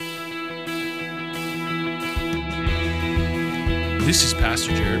This is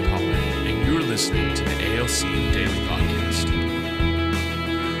Pastor Jared Pollard, and you're listening to the ALC Daily Podcast.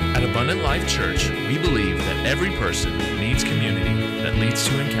 At Abundant Life Church, we believe that every person needs community that leads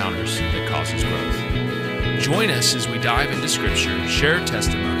to encounters that causes growth. Join us as we dive into Scripture, share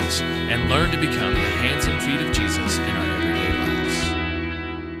testimonies, and learn to become the hands and feet of Jesus in our everyday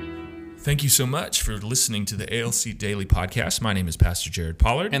lives. Thank you so much for listening to the ALC Daily Podcast. My name is Pastor Jared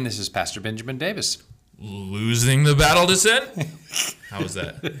Pollard. And this is Pastor Benjamin Davis. Losing the battle to sin? How was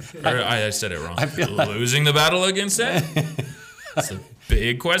that? Or I said it wrong. Losing the battle against sin? That's a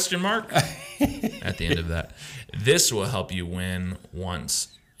big question mark at the end of that. This will help you win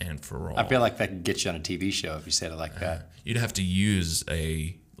once and for all. I feel like that could get you on a TV show if you said it like that. You'd have to use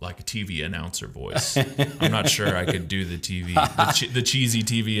a TV announcer voice. I'm not sure I could do the cheesy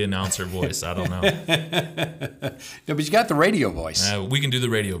TV announcer voice. I don't know. No, but you got the radio voice. We can do the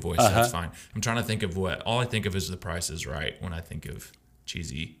radio voice. That's fine. I'm trying to think of all I think of is The Price is Right when I think of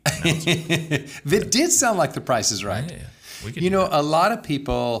cheesy announcer. That did sound like The Price is Right. Yeah. We could A lot of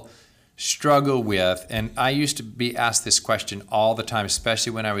people struggle with, and I used to be asked this question all the time,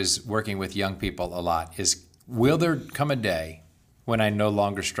 especially when I was working with young people a lot, is will there come a day when I no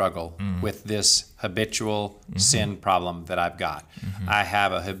longer struggle with this habitual sin problem that I've got? I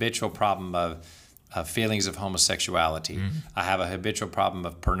have a habitual problem of feelings of homosexuality. I have a habitual problem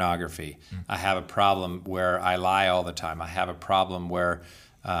of pornography. I have a problem where I lie all the time. I have a problem where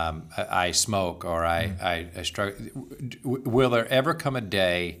I smoke or I struggle. Will there ever come a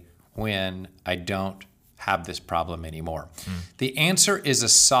day when I don't have this problem anymore? The answer is a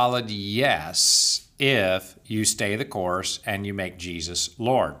solid yes if you stay the course and you make Jesus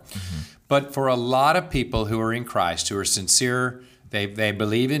Lord. But for a lot of people who are in Christ, who are sincere, they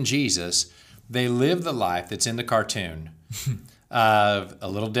believe in Jesus, they live the life that's in the cartoon of a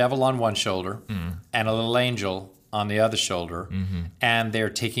little devil on one shoulder and a little angel on the other shoulder, and they're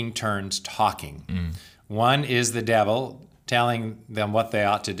taking turns talking. One is the devil telling them what they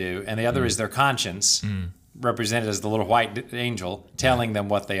ought to do, and the other is their conscience, represented as the little white angel, telling them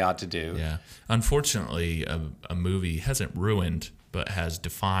what they ought to do. Yeah. Unfortunately, a movie hasn't ruined, but has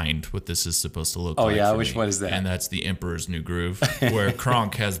defined what this is supposed to look like. Oh, yeah? For Which me. one is that? And that's The Emperor's New Groove, where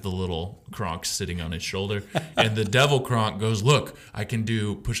Kronk has the little Kronk sitting on his shoulder, and the devil Kronk goes, "Look, I can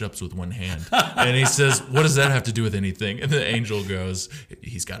do push-ups with one hand." And he says, "What does that have to do with anything?" And the angel goes,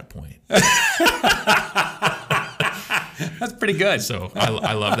 "He's got a point." That's pretty good. So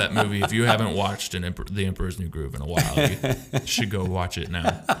I love that movie. If you haven't watched The Emperor's New Groove in a while, you should go watch it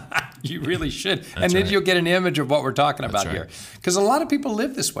now. You really should. And then you'll get an image of what we're talking about here. Because a lot of people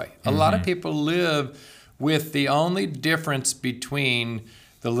live this way. A lot of people live with the only difference between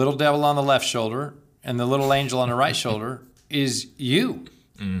the little devil on the left shoulder and the little angel on the right shoulder is you.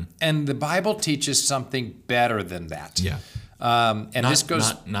 And the Bible teaches something better than that. Yeah. This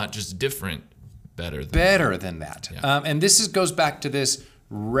goes not just different. Better than that. Yeah. And this goes back to this,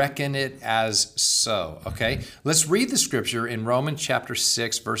 reckon it as so. Okay? Let's read the scripture in Romans chapter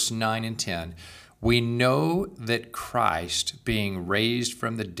 6, verse 9 and 10. We know that Christ, being raised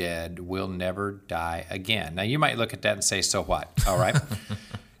from the dead, will never die again. Now, you might look at that and say, so what? All right?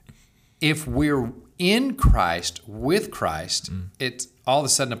 If we're in Christ, with Christ, it all of a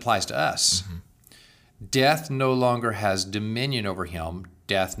sudden applies to us. Death no longer has dominion over him.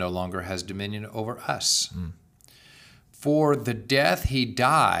 Death no longer has dominion over us. For the death he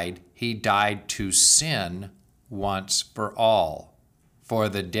died to sin once for all. For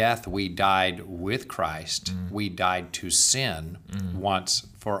the death we died with Christ, we died to sin once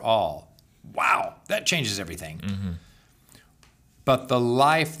for all. Wow, that changes everything. But the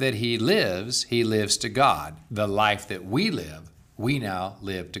life that he lives to God. The life that we live, we now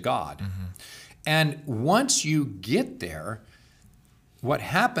live to God. And once you get there, what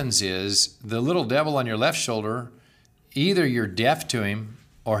happens is the little devil on your left shoulder, either you're deaf to him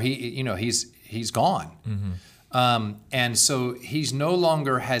or he's gone. And so he's no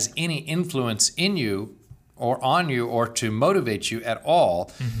longer has any influence in you or on you or to motivate you at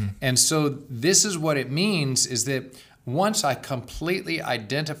all. And so this is what it means is that once I completely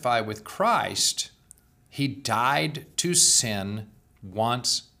identify with Christ, he died to sin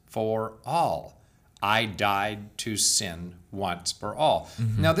once for all. I died to sin once for all.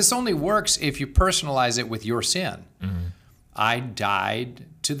 Now, this only works if you personalize it with your sin. I died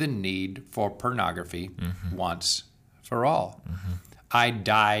to the need for pornography once for all. I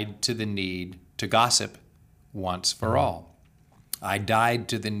died to the need to gossip once for all. I died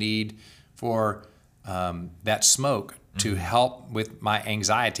to the need for that smoke to help with my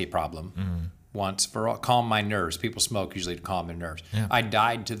anxiety problem once for all, calm my nerves. People smoke usually to calm their nerves. Yeah. I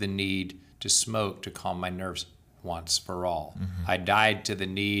died to the need to smoke to calm my nerves once for all. I died to the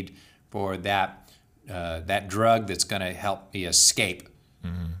need for that drug that's going to help me escape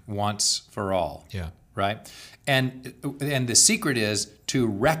once for all. Yeah. Right? And the secret is to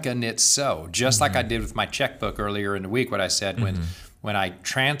reckon it so. Just like I did with my checkbook earlier in the week, what I said when I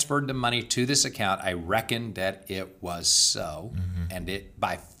transferred the money to this account, I reckoned that it was so, and it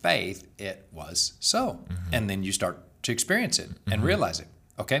by faith it was so. And then you start to experience it and realize it.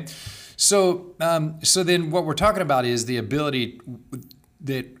 Okay? So then what we're talking about is the ability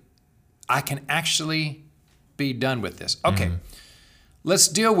that I can actually be done with this. Okay. Let's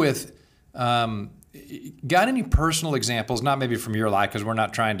deal with got any personal examples, not maybe from your life, because we're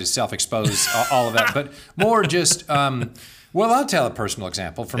not trying to self-expose all of that, but more just, well, I'll tell a personal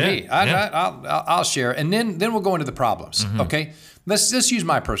example for me. I'll share, and then we'll go into the problems, okay? Let's use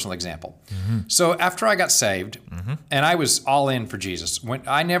my personal example. So after I got saved, and I was all in for Jesus. When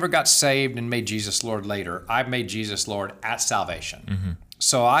I never got saved and made Jesus Lord later, I made Jesus Lord at salvation.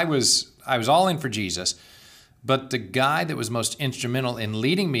 So I was all in for Jesus. But the guy that was most instrumental in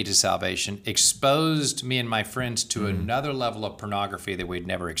leading me to salvation exposed me and my friends to another level of pornography that we'd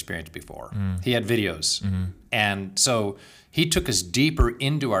never experienced before. He had videos. And so he took us deeper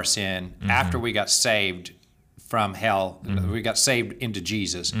into our sin after we got saved from hell. We got saved into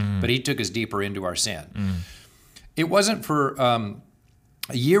Jesus, but he took us deeper into our sin. It wasn't for a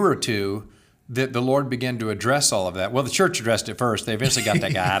year or two that the Lord began to address all of that. Well, the church addressed it first. They eventually got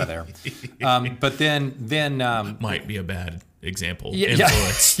that guy out of there. But then might be a bad example.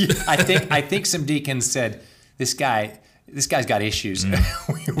 Influence. I think some deacons said, this guy's got issues.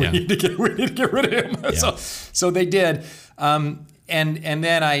 we need to get rid of him. So they did. And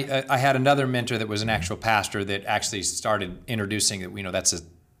then I had another mentor that was an actual pastor that actually started introducing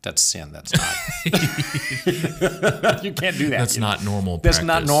that that's sin. That's not. You can't do that. That's not normal That's practice.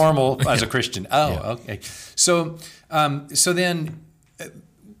 not normal as a Christian. Okay. So then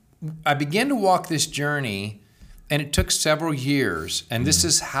I began to walk this journey, and it took several years. And this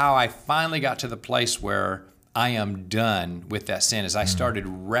is how I finally got to the place where I am done with that sin, as I started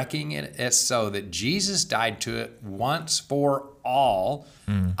reckoning it as so that Jesus died to it once for all.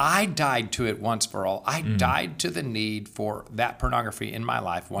 I died to it once for all. I died to the need for that pornography in my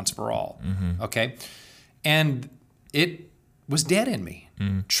life once for all. Okay? And it was dead in me,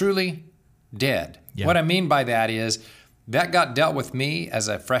 truly dead. Yeah. What I mean by that is that got dealt with me as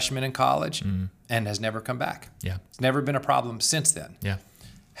a freshman in college and has never come back. Yeah. It's never been a problem since then. Yeah.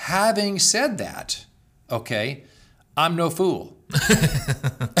 Having said that, okay, I'm no fool.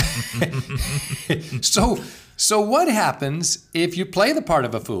 So what happens if you play the part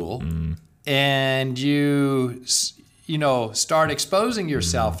of a fool and you start exposing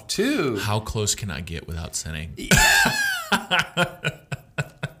yourself to... How close can I get without sinning?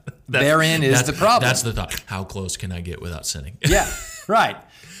 Therein is the problem. That's the thought. How close can I get without sinning? Yeah, right.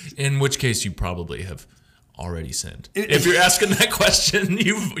 In which case you probably have already sinned. If you're asking that question,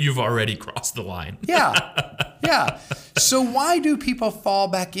 you've already crossed the line. Yeah. So why do people fall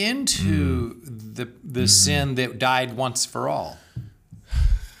back into the sin that died once for all?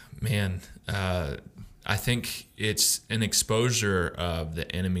 Man, I think it's an exposure of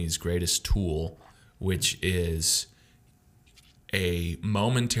the enemy's greatest tool, which is a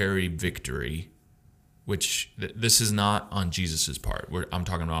momentary victory, which this is not on Jesus's part. I'm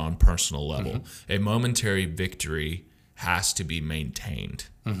talking about on a personal level. A momentary victory has to be maintained.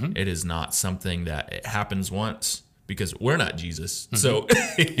 It is not something that it happens once, because we're not Jesus. So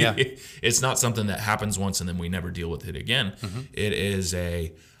it's not something that happens once and then we never deal with it again. It is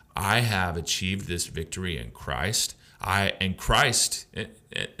I have achieved this victory in Christ. And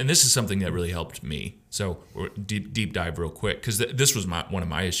this is something that really helped me. So deep dive real quick, because this was one of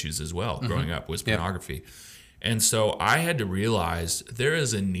my issues as well growing up, was pornography. And so I had to realize there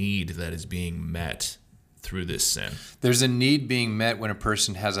is a need that is being met through this sin. There's a need being met when a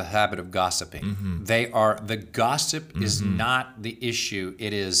person has a habit of gossiping. The gossip is not the issue.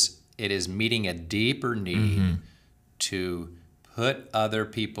 It is meeting a deeper need to put other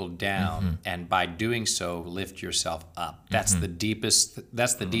people down, and by doing so, lift yourself up. That's the deepest.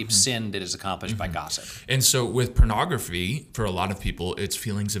 That's the deep sin that is accomplished by gossip. And so, with pornography, for a lot of people, it's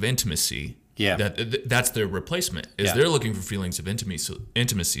feelings of intimacy. Yeah, that's their replacement. They're looking for feelings of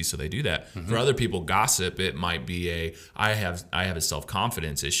intimacy, so they do that. For other people, gossip, it might be I have a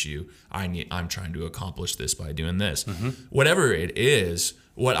self-confidence issue. I'm trying to accomplish this by doing this. Whatever it is,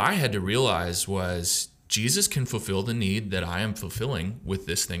 what I had to realize was Jesus can fulfill the need that I am fulfilling with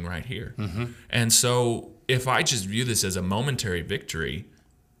this thing right here. And so if I just view this as a momentary victory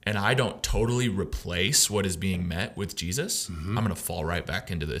and I don't totally replace what is being met with Jesus, I'm going to fall right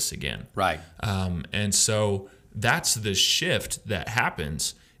back into this again. Right. And so that's the shift that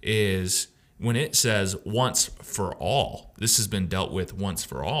happens, is when it says once for all. This has been dealt with once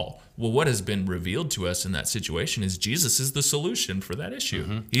for all. Well, what has been revealed to us in that situation is Jesus is the solution for that issue.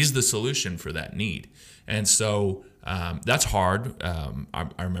 Mm-hmm. He's the solution for that need. And so that's hard. I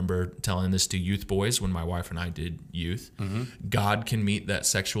remember telling this to youth boys when my wife and I did youth. Mm-hmm. God can meet that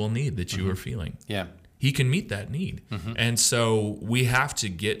sexual need that you are feeling. Yeah. He can meet that need. Mm-hmm. And so we have to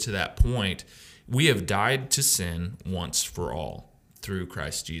get to that point. We have died to sin once for all through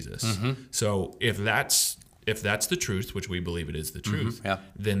Christ Jesus. Mm-hmm. So if that's the truth, which we believe it is the truth,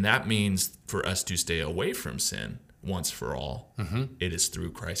 then that means for us to stay away from sin once for all, it is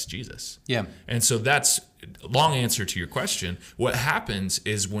through Christ Jesus. Yeah. And so that's a long answer to your question. What happens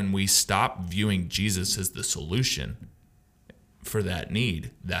is when we stop viewing Jesus as the solution for that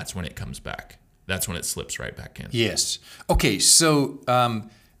need, that's when it comes back. That's when it slips right back in. Yes. Okay. So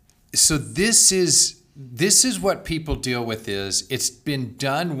this is what people deal with. Is it's been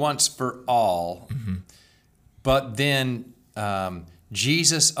done once for all, but then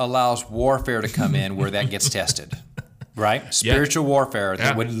Jesus allows warfare to come in where that gets tested, right? Spiritual warfare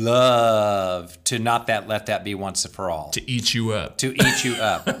that would love to not let that be once and for all. To eat you up.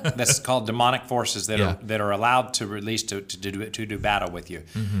 That's called demonic forces that are allowed to release to do battle with you.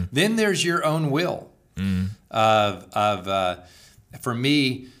 Mm-hmm. Then there's your own will. For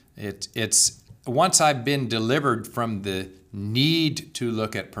me, it's once I've been delivered from the need to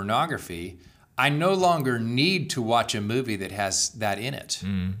look at pornography, I no longer need to watch a movie that has that in it.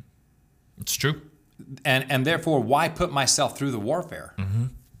 Mm. It's true. And therefore, why put myself through the warfare? Mm-hmm.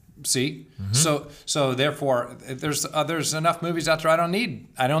 See? Mm-hmm. So therefore, there's enough movies out there I don't need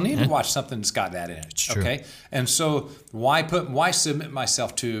to watch something that's got that in it. It's true. Okay? And so why submit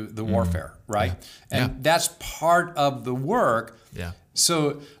myself to the warfare, right? Yeah. And that's part of the work. Yeah.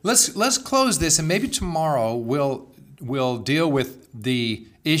 So let's close this, and maybe tomorrow we'll deal with the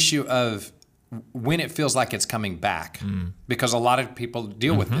issue of when it feels like it's coming back, because a lot of people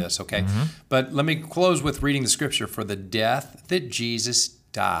deal with this, okay? Mm-hmm. But let me close with reading the scripture. For the death that Jesus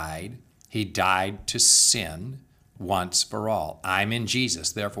died, he died to sin once for all. I'm in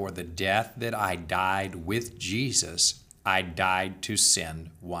Jesus. Therefore, the death that I died with Jesus, I died to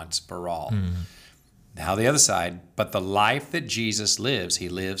sin once for all. Mm. Now the other side, but the life that Jesus lives, he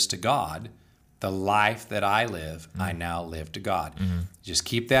lives to God. The life that I live, I now live to God. Mm-hmm. Just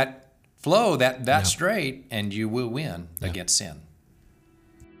keep that flow that straight, and you will win against sin.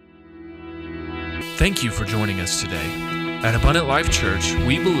 Thank you for joining us today. At Abundant Life Church,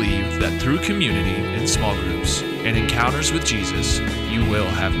 we believe that through community in small groups and encounters with Jesus, you will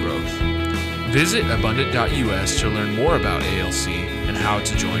have growth. Visit abundant.us to learn more about ALC and how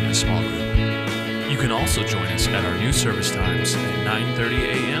to join a small group. You can also join us at our new service times at 9:30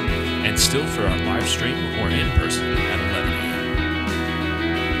 a.m. and still for our live stream or in-person